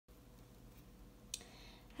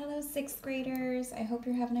Hello, sixth graders. I hope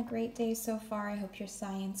you're having a great day so far. I hope your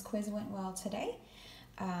science quiz went well today.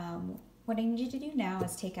 What I need you to do now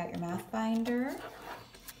is take out your math binder.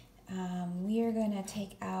 We are going to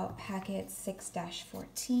take out packet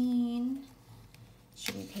 6-14.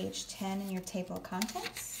 Should be page 10 in your table of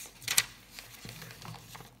contents.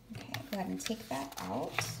 Okay, go ahead and take that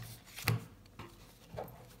out.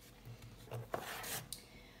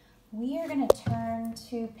 We are going to turn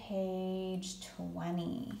to page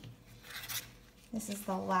 20. This is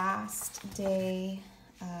the last day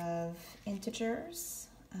of integers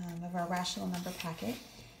of our rational number packet.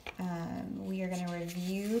 We are going to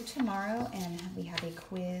review tomorrow and we have a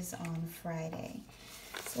quiz on Friday.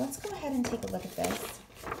 So let's go ahead and take a look at this.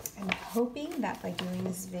 I'm hoping that by doing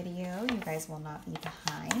this video you guys will not be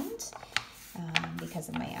behind because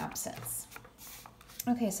of my absence.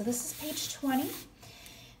 Okay, so this is page 20.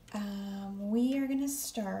 We are going to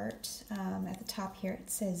start at the top here. It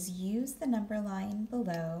says use the number line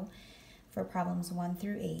below for problems 1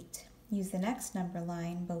 through 8. Use the next number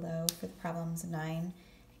line below for the problems 9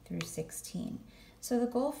 through 16. So the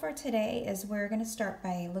goal for today is we're going to start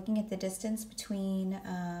by looking at the distance between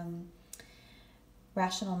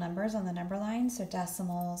rational numbers on the number line, so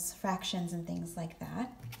decimals, fractions, and things like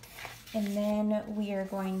that. And then we are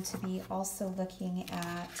going to be also looking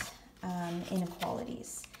at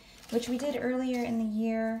inequalities, which we did earlier in the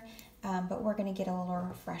year, but we're going to get a little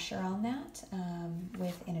refresher on that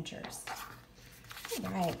with integers.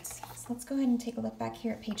 All right, so let's go ahead and take a look back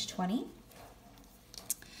here at page 20.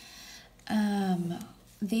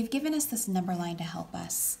 They've given us this number line to help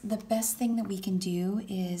us. The best thing that we can do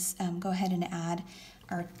is go ahead and add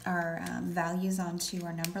our values onto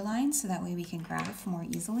our number line so that way we can graph more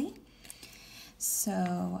easily.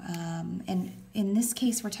 So, and in this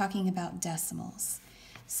case, we're talking about decimals.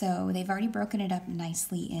 So they've already broken it up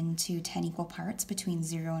nicely into 10 equal parts between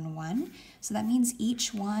 0 and 1. So that means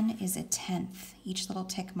each one is a tenth. Each little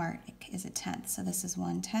tick mark is a tenth. So this is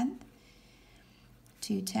 1/10,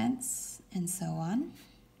 2/10, and so on.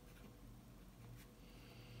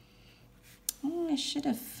 Oh, I should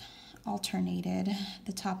have alternated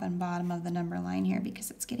the top and bottom of the number line here because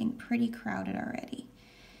it's getting pretty crowded already.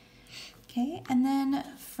 Okay, and then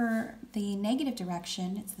for the negative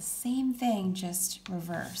direction, it's the same thing, just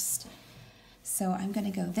reversed. So I'm going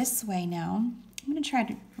to go this way now. I'm going to try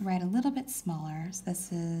to write a little bit smaller. So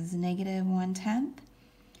this is -1/10,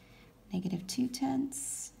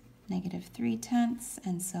 -2/10, -3/10,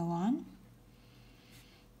 and so on.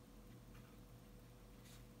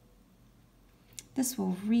 This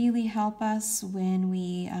will really help us when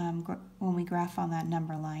we graph on that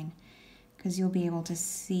number line, because you'll be able to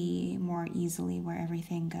see more easily where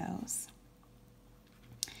everything goes.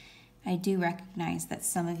 I do recognize that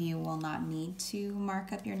some of you will not need to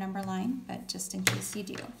mark up your number line, but just in case you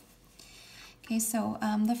do. Okay, so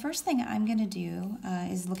the first thing I'm going to do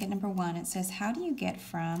is look at number 1. It says, how do you get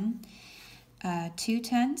from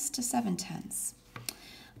 2/10 to 7/10?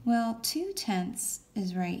 Well, 2/10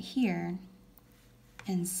 is right here,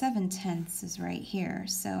 and 7/10 is right here.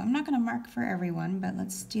 So I'm not going to mark for everyone, but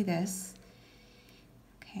let's do this.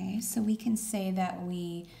 Okay, so we can say that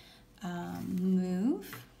we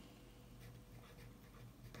move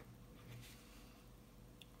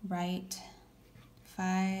right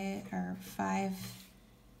 5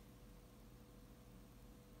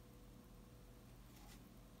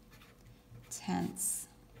 tenths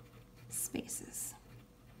spaces.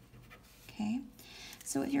 Okay,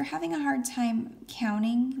 so if you're having a hard time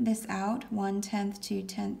counting this out, 1/10,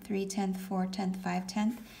 2/10, 3/10, 4/10,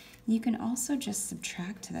 5/10, you can also just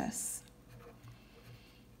subtract this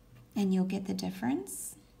and you'll get the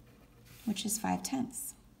difference, which is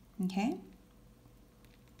 5/10. Okay?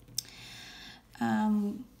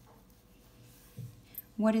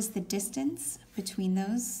 What is the distance between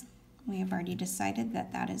those? We have already decided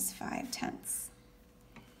that that is 5/10.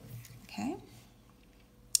 Okay?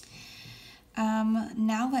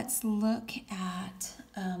 Now let's look at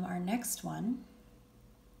our next one.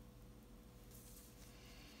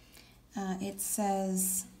 It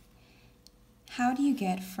says, how do you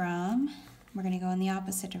get from, we're going to go in the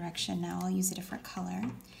opposite direction now, I'll use a different color.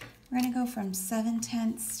 We're going to go from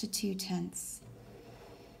 7/10 to 2/10.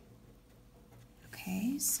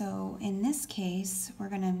 Okay, so in this case, we're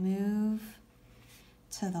going to move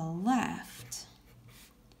to the left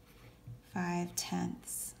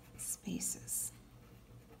 5/10 spaces.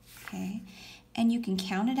 Okay, and you can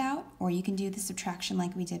count it out or you can do the subtraction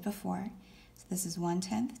like we did before. So this is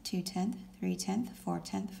 1/10, 2/10, 3/10,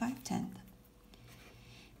 4/10, 5/10.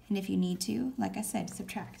 And if you need to, like I said,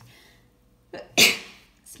 subtract.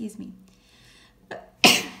 Excuse me.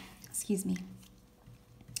 Excuse me.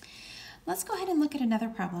 Let's go ahead and look at another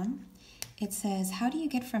problem. It says, how do you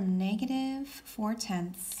get from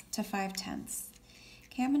 -4/10 to 5/10?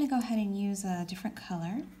 Okay, I'm going to go ahead and use a different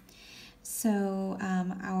color. So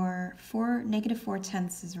our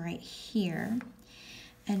 -4/10 is right here.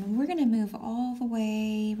 And we're going to move all the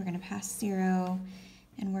way, we're going to pass 0,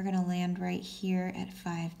 and we're going to land right here at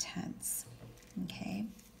 5/10. Okay,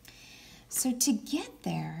 so to get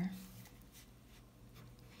there,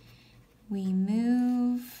 we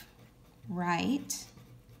move right,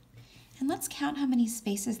 and let's count how many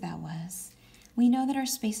spaces that was. We know that our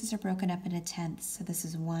spaces are broken up into tenths, so this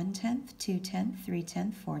is 1/10, 2/10,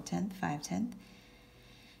 3/10, 4/10, 5/10,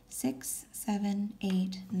 6, 7,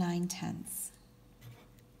 8, 9/10.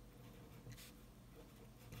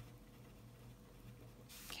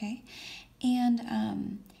 Okay,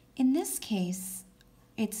 and in this case,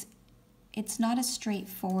 it's not as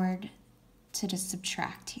straightforward to just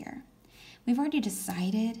subtract here. We've already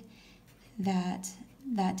decided that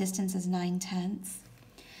that distance is 9/10,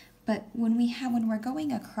 but when we're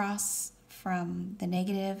going across from the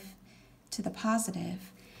negative to the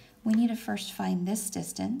positive, we need to first find this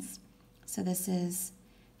distance. So this is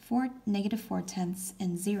 -4/10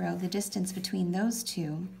 and 0. The distance between those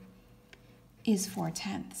two is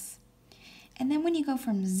 4/10. And then when you go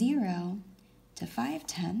from 0 to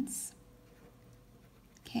 5/10,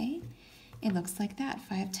 okay, it looks like that,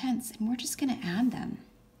 5/10, and we're just going to add them.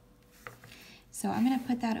 So I'm going to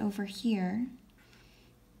put that over here.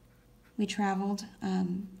 We traveled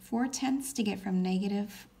 4/10 to get from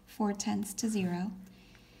 -4/10 to 0,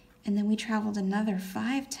 and then we traveled another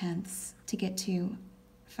 5/10 to get to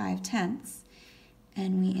 5/10,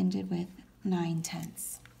 and we ended with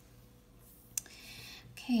 9/10.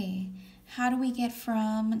 Okay, how do we get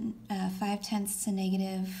from 5/10 to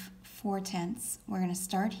 -4/10? We're going to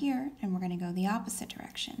start here and we're going to go the opposite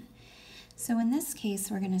direction. So in this case,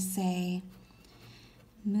 we're going to say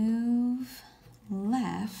move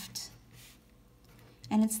left,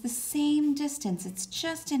 and it's the same distance, it's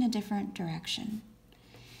just in a different direction.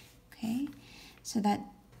 Okay, so that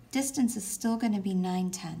distance is still going to be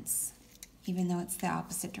 9/10, even though it's the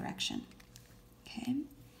opposite direction. Okay.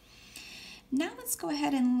 Now let's go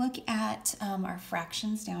ahead and look at our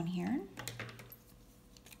fractions down here.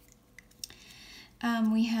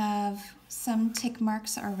 We have some tick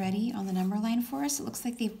marks already on the number line for us. It looks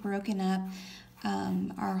like they've broken up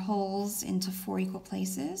our wholes into 4 equal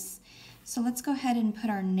places. So let's go ahead and put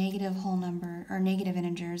our negative whole number, or negative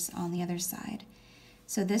integers, on the other side.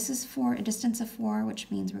 So this is a distance of 4, which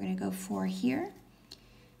means we're going to go 4 here,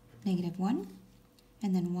 -1,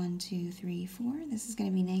 and then 1, 2, 3, 4. This is going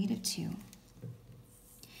to be -2.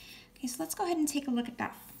 Okay, so let's go ahead and take a look at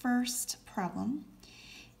that first problem.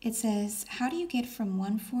 It says, how do you get from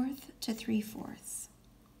 1/4 to 3/4?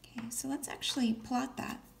 Okay, so let's actually plot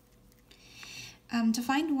that. To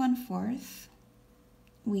find 1/4,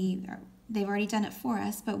 they've already done it for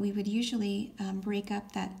us, but we would usually break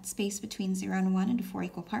up that space between 0 and 1 into 4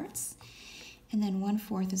 equal parts. And then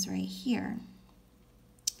 1/4 is right here.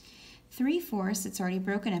 3/4, it's already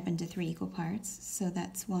broken up into 3 equal parts, so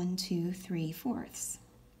that's 1, 2, 3/4.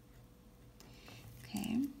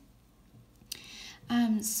 Okay.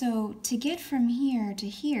 So to get from here to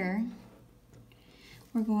here,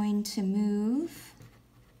 we're going to move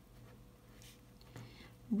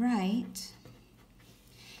right.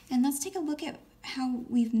 And let's take a look at how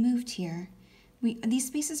we've moved here. These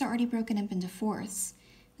spaces are already broken up into fourths.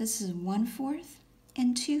 This is 1/4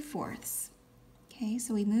 and 2/4. Okay,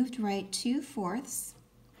 so we moved right 2/4,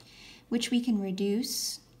 which we can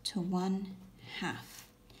reduce to 1/2.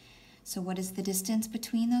 So what is the distance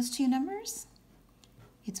between those two numbers?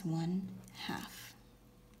 It's 1/2.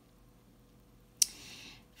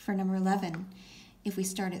 For number 11, if we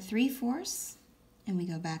start at 3/4 and we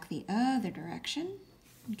go back the other direction,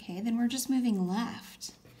 okay, then we're just moving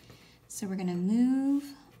left. So we're going to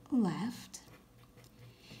move left.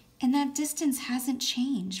 And that distance hasn't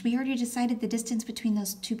changed. We already decided the distance between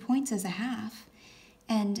those 2 points is 1/2.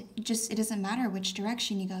 And it doesn't matter which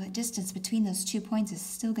direction you go, the distance between those 2 points is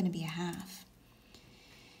still going to be 1/2.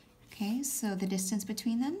 Okay, so the distance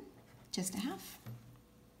between them, just 1/2.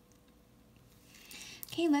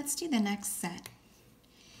 Okay, let's do the next set.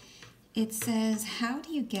 It says, how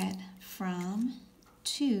do you get from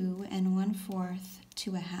 2 1/4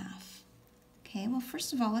 to 1/2? Okay, well,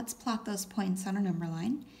 first of all, let's plot those points on our number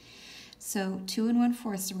line. So 2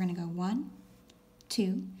 1/4, so we're going to go 1,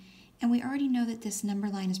 2, and we already know that this number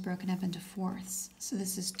line is broken up into fourths. So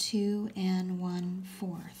this is 2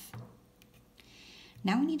 1/4.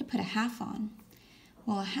 Now we need to put a 1/2 on.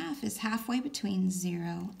 Well, a 1/2 is halfway between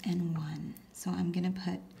 0 and 1. So I'm going to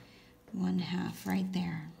put 1/2 right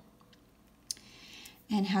there.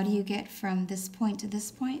 And how do you get from this point to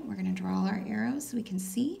this point? We're going to draw our arrows so we can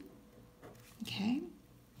see. Okay.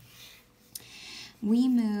 We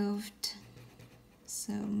moved,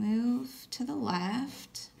 so move to the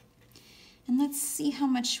left. And let's see how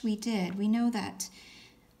much we did. We know that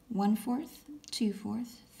 1/4, 2/4,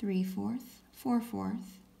 3/4, 4/4,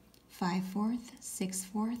 5/4,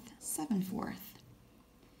 6/4, 7/4.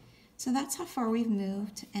 So that's how far we've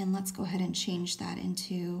moved, and let's go ahead and change that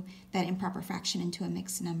into that improper fraction into a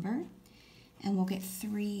mixed number, and we'll get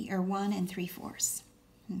 1 3/4.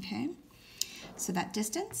 Okay, so that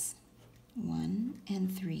distance, 1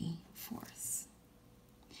 3/4.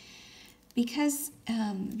 Because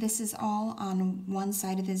this is all on one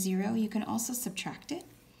side of the 0, you can also subtract it.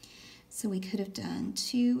 So we could have done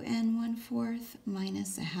 2 1/4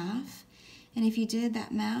 minus 1/2. And if you did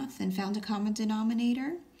that math and found a common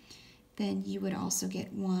denominator, then you would also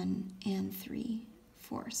get 1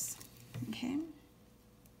 3/4. Okay?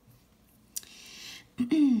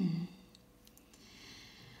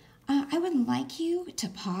 I would like you to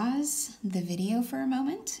pause the video for a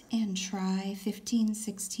moment and try 15,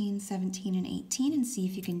 16, 17, and 18 and see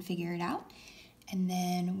if you can figure it out. And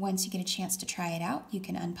then once you get a chance to try it out, you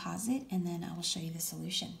can unpause it and then I will show you the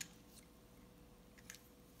solution.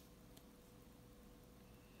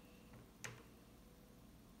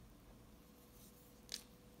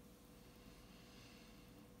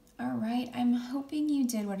 All right, I'm hoping you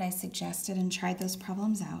did what I suggested and tried those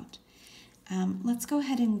problems out. Let's go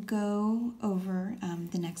ahead and go over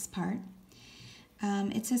the next part.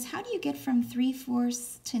 It says, how do you get from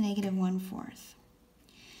 3/4 to -1/4?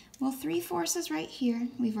 Well, 3/4 is right here.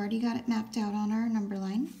 We've already got it mapped out on our number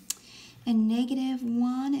line. And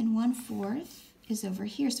 -1 1/4 is over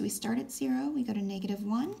here. So we start at 0, we go to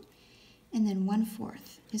 -1, and then 1/4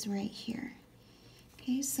 is right here.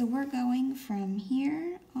 Okay, so we're going from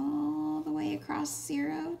here all the way across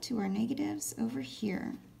 0 to our negatives over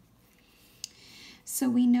here. So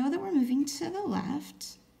we know that we're moving to the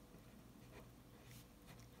left.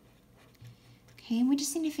 Okay, and we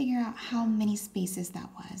just need to figure out how many spaces that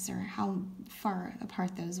was or how far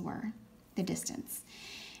apart those were, the distance.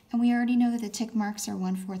 And we already know that the tick marks are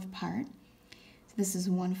 1/4 apart. So this is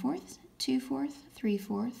 1/4, 2/4,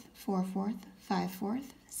 3/4, 4/4, 5/4,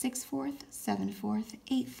 6/4, 7/4,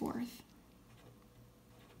 8/4.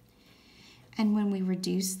 And when we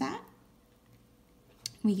reduce that,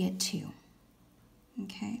 we get 2.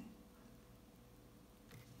 Okay.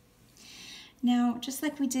 Now, just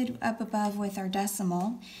like we did up above with our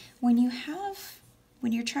decimal, when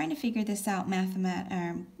you're trying to figure this out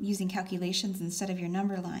using calculations instead of your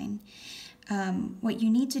number line, what you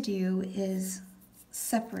need to do is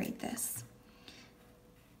separate this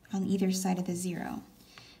on either side of the 0.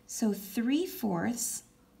 So 3/4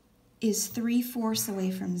 is 3/4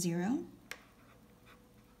 away from 0.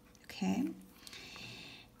 Okay.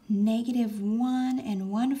 -1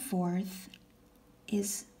 1/4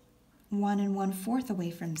 is 1 1/4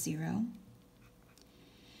 away from 0.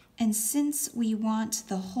 And since we want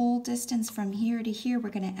the whole distance from here to here, we're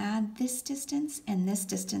going to add this distance and this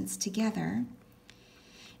distance together.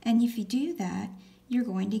 And if you do that, you're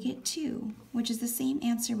going to get 2, which is the same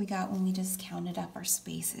answer we got when we just counted up our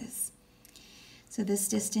spaces. So this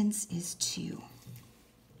distance is 2.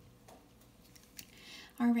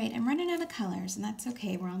 All right, I'm running out of colors, and that's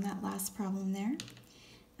okay. We're on that last problem there.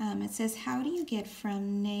 It says, how do you get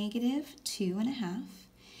from -2 1/2?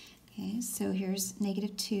 Okay, so here's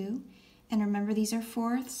 -2. And remember, these are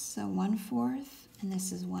fourths, so 1/4, and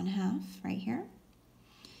this is 1/2 right here.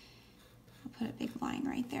 I'll put a big line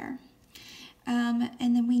right there.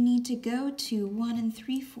 And then we need to go to 1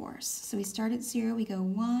 3/4. So we start at 0, we go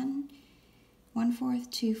 1, 1/4,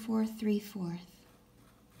 2/4, 3/4.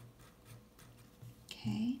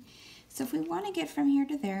 Okay, so if we want to get from here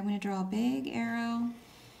to there, I'm going to draw a big arrow.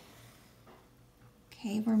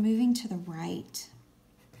 Okay, we're moving to the right.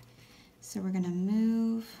 So we're going to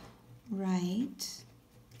move right.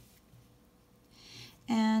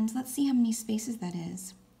 And let's see how many spaces that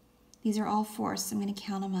is. These are all fourths, so I'm going to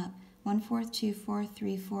count them up. 1/4, 2/4,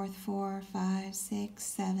 3/4, 4, 5, 6,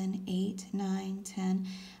 7, 8, 9, 10,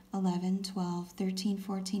 11, 12, 13,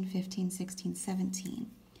 14, 15, 16, 17.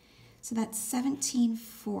 So that's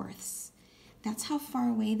 17/4. That's how far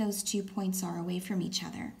away those 2 points are away from each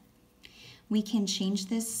other. We can change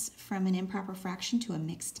this from an improper fraction to a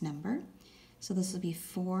mixed number. So this will be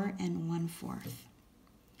 4 1/4.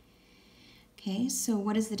 Okay, so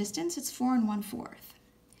what is the distance? It's 4 1/4.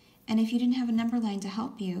 And if you didn't have a number line to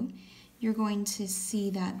help you, you're going to see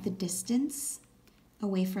that the distance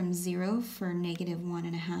away from 0 for -1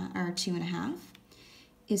 1/2 or 2 1/2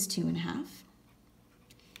 is 2 1/2.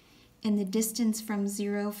 And the distance from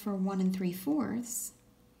 0 for 1 3/4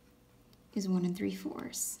 is 1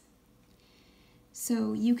 3/4.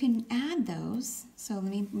 So you can add those. So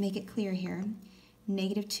let me make it clear here.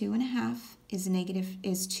 Negative 2.5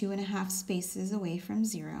 is 2.5 spaces away from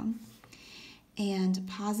 0. And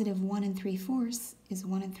positive 1 3/4 is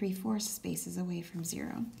 1 3/4 spaces away from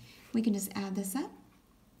 0. We can just add this up.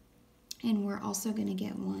 And we're also going to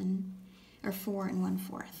get 4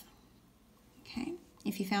 1/4. Okay?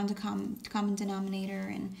 If you found a common denominator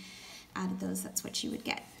and added those, that's what you would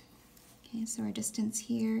get. Okay, so our distance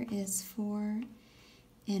here is 4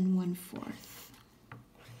 1/4.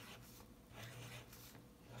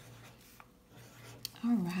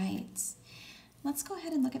 All right, let's go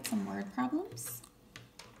ahead and look at some word problems.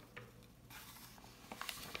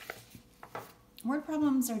 Word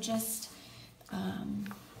problems are just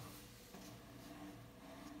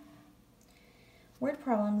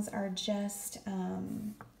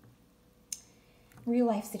real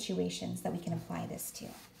life situations that we can apply this to.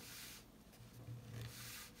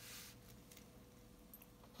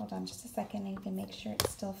 Hold on just a second, I need to make sure it's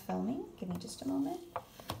still filming. Give me just a moment.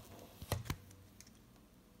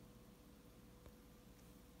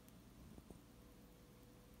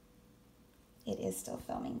 It is still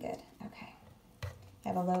filming, good, okay. I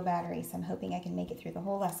have a low battery, so I'm hoping I can make it through the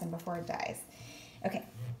whole lesson before it dies. Okay.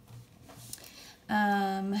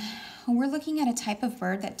 We're looking at a type of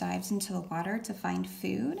bird that dives into the water to find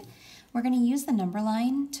food. We're going to use the number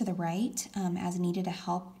line to the right as needed to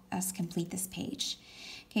help us complete this page.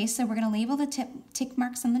 Okay, so we're going to label the tick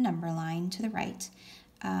marks on the number line to the right.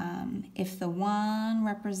 If the 1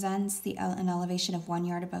 represents an elevation of 1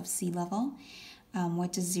 yard above sea level,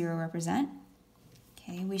 what does 0 represent?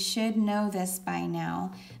 Okay, we should know this by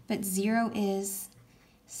now, but 0 is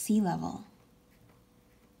sea level.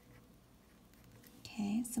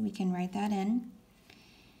 Okay, so we can write that in.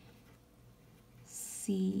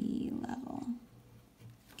 Sea level.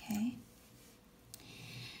 Okay.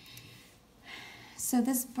 So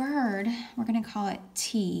this bird, we're going to call it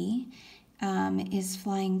T, is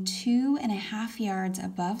flying 2.5 yards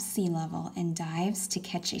above sea level and dives to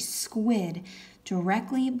catch a squid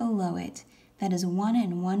directly below it that is 1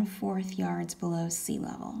 1/4 yards below sea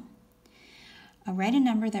level. Write a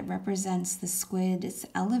number that represents the squid's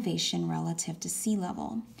elevation relative to sea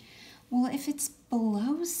level. Well, if it's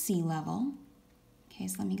below sea level, okay,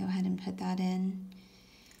 so let me go ahead and put that in.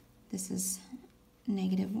 This is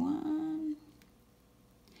 -1.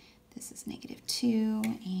 This is -2,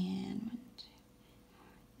 and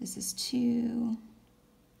this is 2,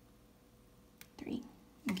 3.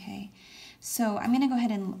 Okay, so I'm going to go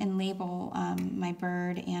ahead and label my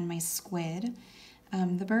bird and my squid.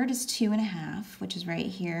 The bird is 2.5, which is right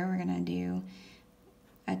here. We're going to do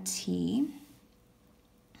a T.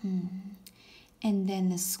 And then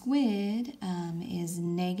the squid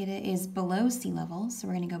is below sea level, so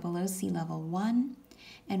we're going to go below sea level 1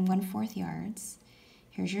 1/4 yards.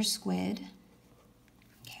 Here's your squid.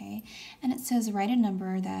 Okay, and it says write a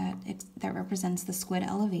number that represents the squid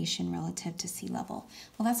elevation relative to sea level.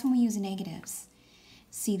 Well, that's when we use negatives.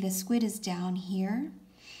 See, the squid is down here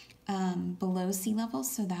below sea level,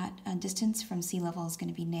 so that distance from sea level is going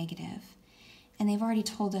to be negative. And they've already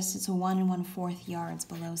told us it's 1 1/4 yards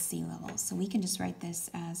below sea level, so we can just write this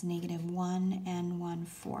as -1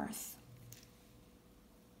 1/4.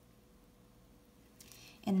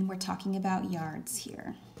 And we're talking about yards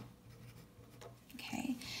here.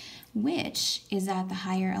 Okay, which is at the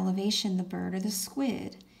higher elevation, the bird or the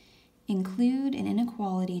squid? Include an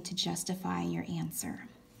inequality to justify your answer.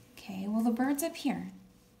 Okay, well, the bird's up here.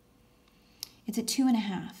 It's at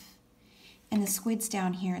 2.5, and the squid's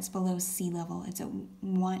down here. It's below sea level. It's at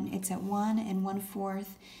 1 1/4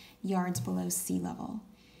 yards below sea level.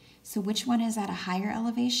 So which one is at a higher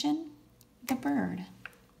elevation? The bird.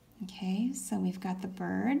 Okay, so we've got the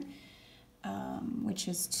bird, which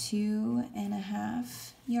is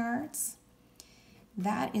 2.5 yards.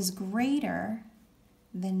 That is greater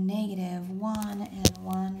than -1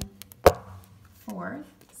 1/4.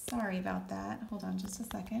 Sorry about that. Hold on just a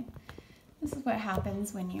second. This is what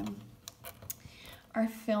happens when you are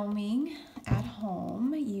filming at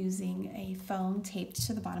home using a phone taped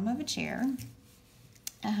to the bottom of a chair.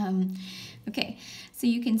 Okay, so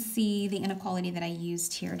you can see the inequality that I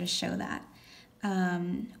used here to show that.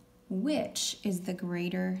 Which is the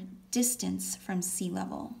greater distance from sea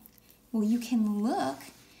level? Well, you can look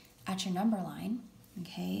at your number line,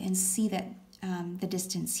 okay, and see that the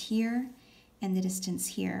distance here and the distance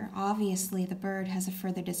here. Obviously, the bird has a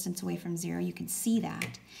further distance away from 0. You can see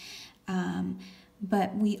that.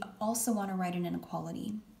 But we also want to write an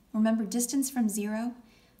inequality. Remember, distance from 0,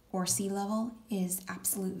 or sea level is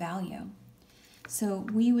absolute value. So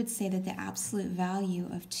we would say that the absolute value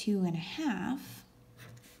of 2.5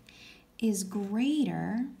 is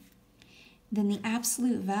greater than the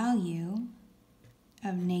absolute value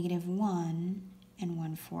of -1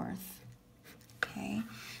 1/4. Okay,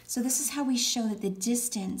 so this is how we show that the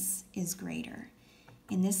distance is greater.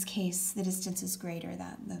 In this case, the distance is greater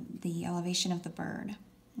than the elevation of the bird,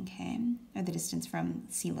 okay, or the distance from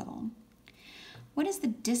sea level. What is the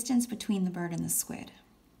distance between the bird and the squid?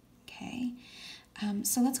 Okay,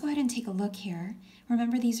 so let's go ahead and take a look here.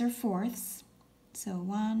 Remember, these are fourths. So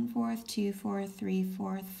 1/4, 2/4,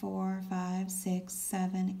 3/4, 4, 5, 6,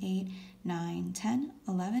 7, 8, 9, 10,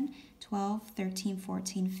 11, 12, 13,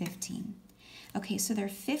 14, 15. Okay, so they're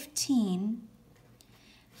 15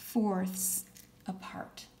 fourths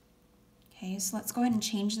apart. Okay, so let's go ahead and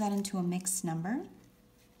change that into a mixed number.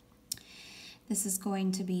 This is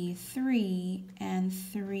going to be 3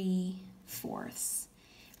 3/4.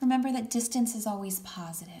 Remember that distance is always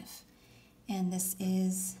positive, and this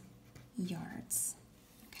is yards.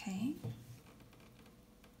 Okay.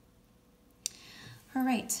 All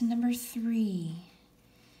right, number 3.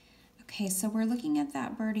 Okay, so we're looking at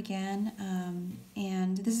that bird again,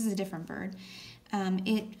 and this is a different bird.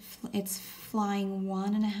 It's flying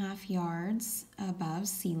 1.5 yards above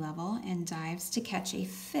sea level and dives to catch a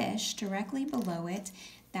fish directly below it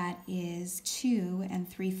that is 2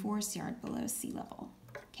 3/4 yards below sea level.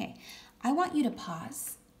 Okay, I want you to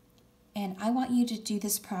pause, and I want you to do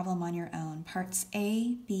this problem on your own, parts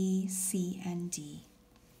A, B, C, and D.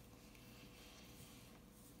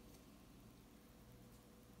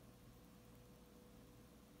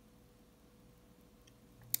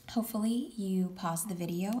 Hopefully you paused the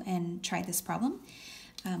video and tried this problem.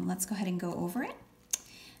 Let's go ahead and go over it.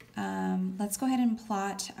 Let's go ahead and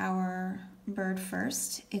plot our bird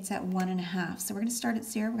first. It's at 1.5. So we're going to start at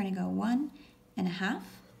 0. We're going to go 1.5.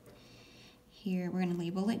 Here we're going to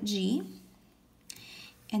label it G.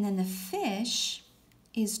 And then the fish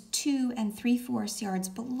is 2 3/4 yards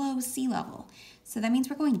below sea level. So that means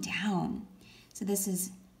we're going down. So this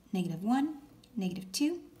is -1,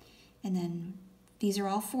 -2, and then these are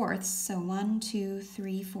all fourths, so 1, 2,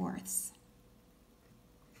 3/4.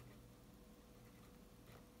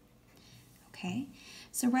 Okay,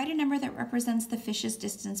 so write a number that represents the fish's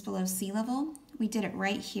distance below sea level. We did it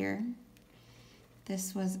right here.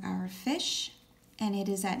 This was our fish, and it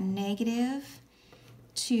is at -2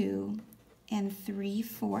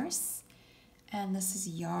 3/4, and this is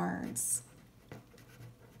yards.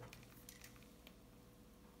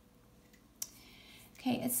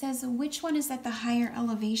 Okay, it says which one is at the higher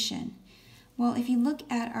elevation? Well, if you look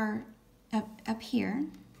at our up here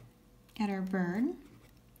at our bird,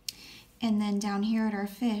 and then down here at our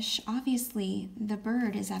fish, obviously the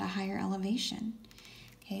bird is at a higher elevation.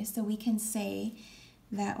 Okay, so we can say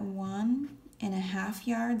that 1.5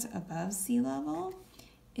 yards above sea level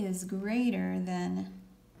is greater than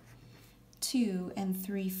 2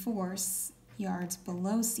 3/4 yards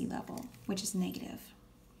below sea level, which is negative.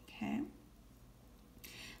 Okay.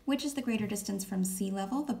 Which is the greater distance from sea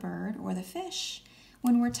level, the bird or the fish?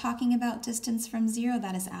 When we're talking about distance from 0,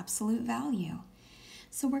 that is absolute value.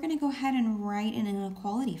 So we're going to go ahead and write an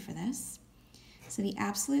inequality for this. So the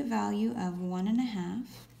absolute value of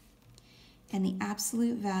 1.5 and the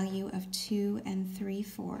absolute value of 2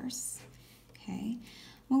 3/4. Okay.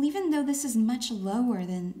 Well, even though this is much lower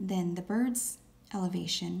than the bird's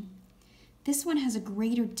elevation, this one has a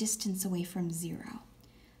greater distance away from 0.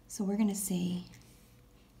 So we're going to say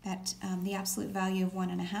that the absolute value of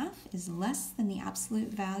 1.5 is less than the absolute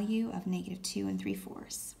value of -2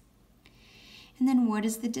 3/4. And then what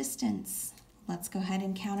is the distance? Let's go ahead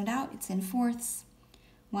and count it out. It's in fourths.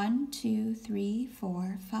 1, 2, 3,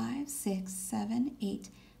 4, 5, 6, 7, 8,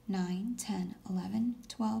 9, 10, 11,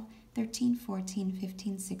 12, 13, 14,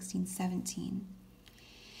 15, 16, 17.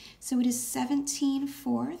 So it is 17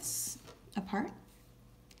 fourths apart.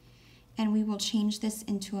 And we will change this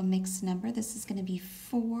into a mixed number. This is going to be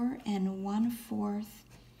 4 1/4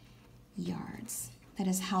 yards. That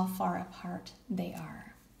is how far apart they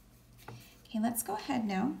are. Okay, let's go ahead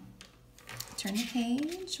now. Turn the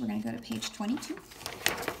page. We're going to go to page 22.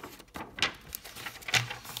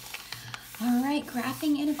 All right,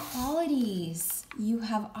 graphing inequalities. You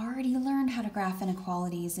have already learned how to graph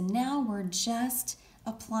inequalities, and now we're just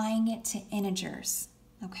applying it to integers,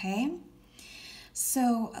 okay?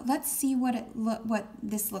 So let's see what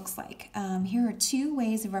this looks like. Here are 2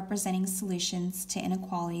 ways of representing solutions to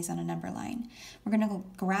inequalities on a number line. We're going to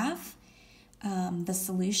graph the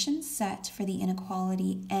solution set for the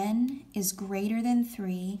inequality n is greater than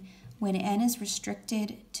 3 when n is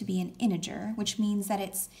restricted to be an integer, which means that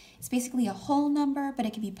it's basically a whole number, but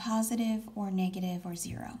it can be positive or negative or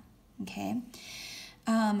 0, okay?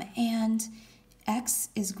 And x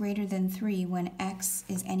is greater than 3 when x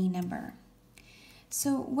is any number.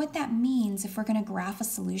 So what that means, if we're going to graph a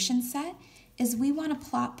solution set, is we want to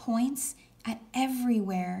plot points at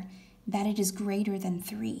everywhere that it is greater than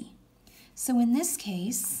 3. So in this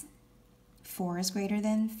case, 4 is greater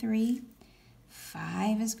than 3,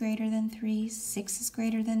 5 is greater than 3, 6 is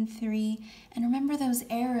greater than 3, and remember those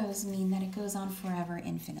arrows mean that it goes on forever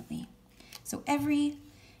infinitely. So every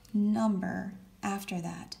number after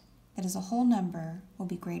that is a whole number will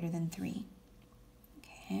be greater than 3.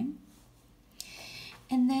 Okay?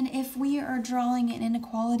 And then if we are drawing an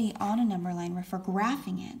inequality on a number line, or if we're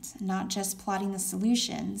graphing it, not just plotting the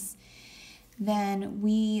solutions, then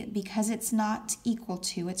because it's not equal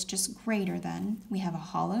to, it's just greater than, we have a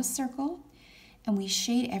hollow circle, and we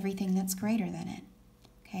shade everything that's greater than it.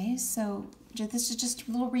 Okay, so this is just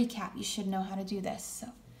a little recap. You should know how to do this.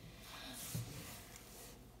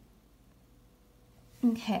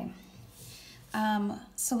 Okay,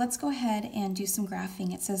 so let's go ahead and do some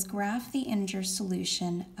graphing. It says graph the integer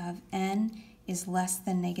solution of n is less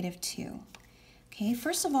than -2. Okay,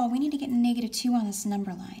 first of all, we need to get -2 on this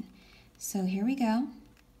number line. So here we go.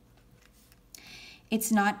 It's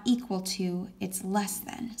not equal to, it's less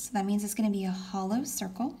than. So that means it's going to be a hollow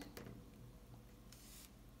circle.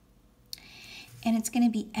 And it's going to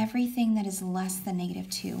be everything that is less than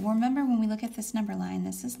 -2. Well, remember when we look at this number line,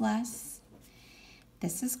 this is less,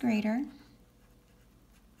 this is greater,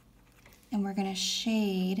 and we're going to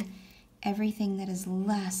shade everything that is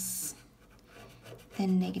less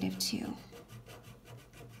than -2.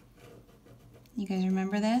 You guys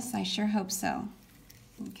remember this? I sure hope so.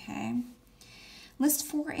 Okay. List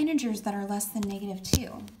 4 integers that are less than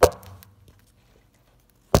 -2.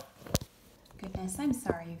 Goodness, I'm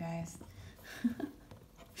sorry, you guys.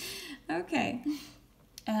 Okay,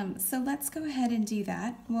 so let's go ahead and do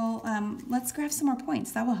that. Well, let's graph some more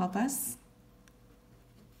points. That will help us.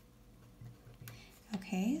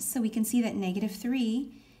 Okay, so we can see that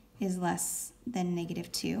 -3 is less than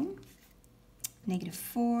 -2,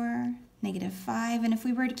 -4, -5, and if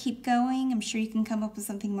we were to keep going, I'm sure you can come up with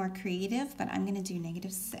something more creative, but I'm going to do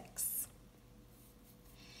 -6.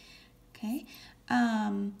 Okay,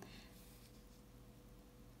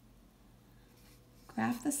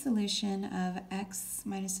 graph the solution of x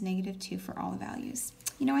minus -2 for all the values.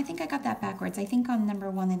 You know, I think I got that backwards. I think on number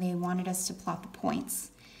 1 they wanted us to plot the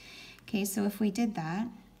points. Okay, so if we did that,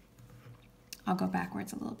 I'll go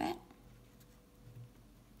backwards a little bit.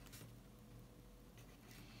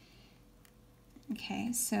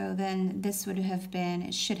 Okay, so then this would have been,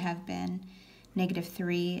 it should have been,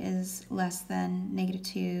 -3 is less than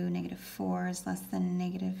 -2, -4 is less than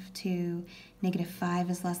 -2, -5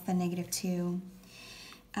 is less than -2.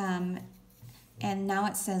 And now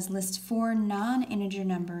it says list 4 non-integer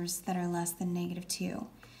numbers that are less than -2.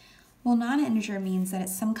 Well, non-integer means that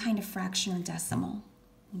it's some kind of fraction or decimal.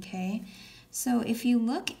 Okay, so if you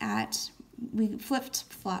look at, we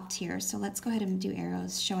flopped here, so let's go ahead and do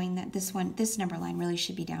arrows showing that this number line really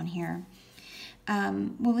should be down here.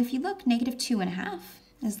 Well, if you look, -2.5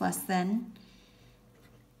 is less than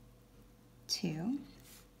 2.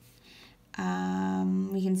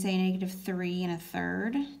 We can say -3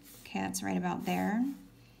 1/3. Okay, that's right about there.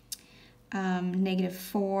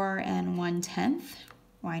 -4 1/10.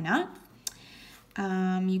 Why not?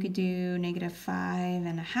 You could do -5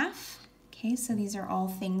 1/2. Okay, so these are all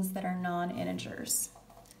things that are non-integers.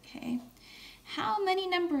 Okay, how many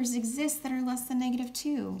numbers exist that are less than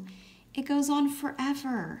 -2? It goes on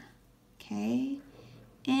forever. Okay,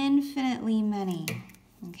 infinitely many.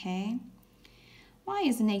 Okay, why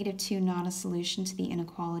is -2 not a solution to the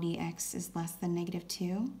inequality x is less than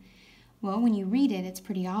 -2? Well, when you read it, it's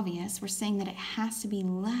pretty obvious. We're saying that it has to be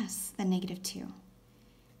less than -2.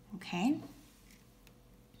 Okay?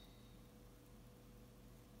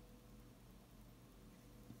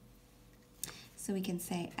 So we can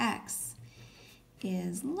say x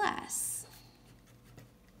is less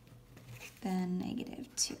than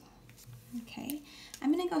 -2. Okay,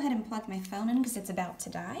 I'm going to go ahead and plug my phone in because it's about to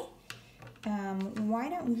die. Why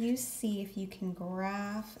don't you see if you can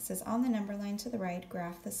graph, it says on the number line to the right,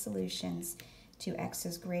 graph the solutions to x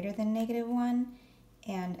is greater than -1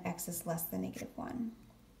 and x is less than -1.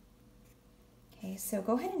 Okay, so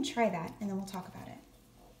go ahead and try that and then we'll talk about it.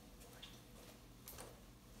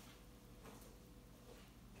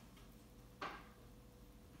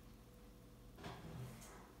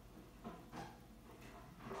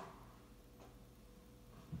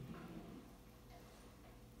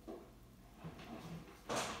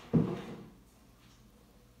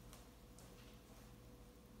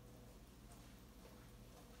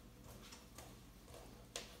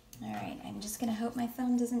 All right, I'm just gonna hope my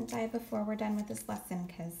phone doesn't die before we're done with this lesson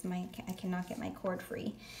because I cannot get my cord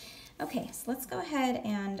free. Okay, so let's go ahead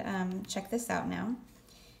and check this out now.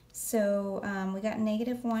 So we got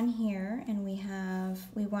 -1 here, and we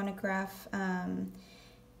want to graph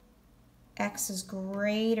x is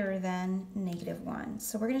greater than -1.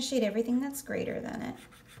 So we're going to shade everything that's greater than it.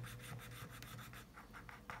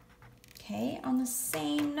 Okay, on the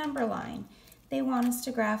same number line, they want us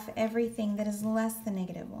to graph everything that is less than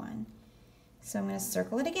 -1. So I'm going to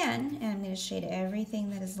circle it again, and I'm going to shade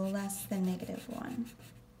everything that is less than -1.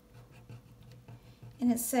 And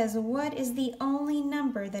it says, what is the only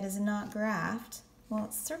number that is not graphed? Well,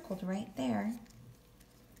 it's circled right there.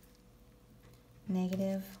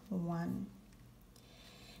 -1.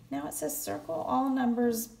 Now it says circle all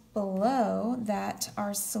numbers below that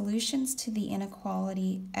are solutions to the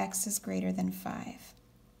inequality x is greater than 5.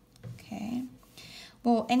 Okay.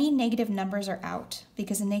 Well, any negative numbers are out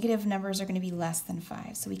because the negative numbers are going to be less than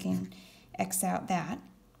 5. So we can X out that.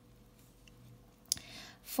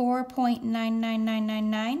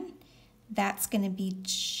 4.99999, that's going to be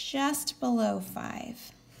just below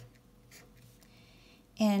 5.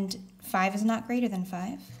 And 5 is not greater than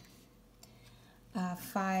 5.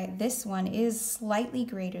 This one is slightly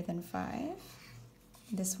greater than 5.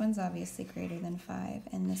 This one's obviously greater than 5.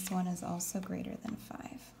 And this one is also greater than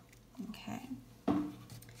 5. Okay.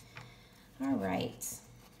 All right.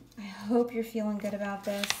 I hope you're feeling good about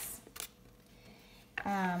this.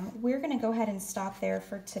 We're going to go ahead and stop there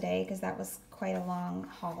for today because that was quite a long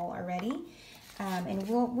haul already. And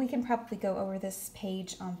we can probably go over this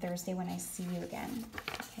page on Thursday when I see you again.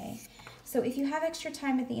 Okay. So if you have extra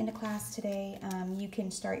time at the end of class today, you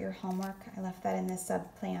can start your homework. I left that in the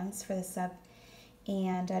sub plans for the sub.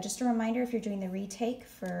 And just a reminder, if you're doing the retake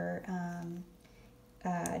for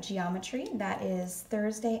geometry, that is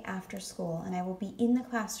Thursday after school. And I will be in the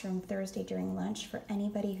classroom Thursday during lunch for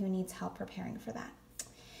anybody who needs help preparing for that.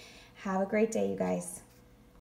 Have a great day, you guys.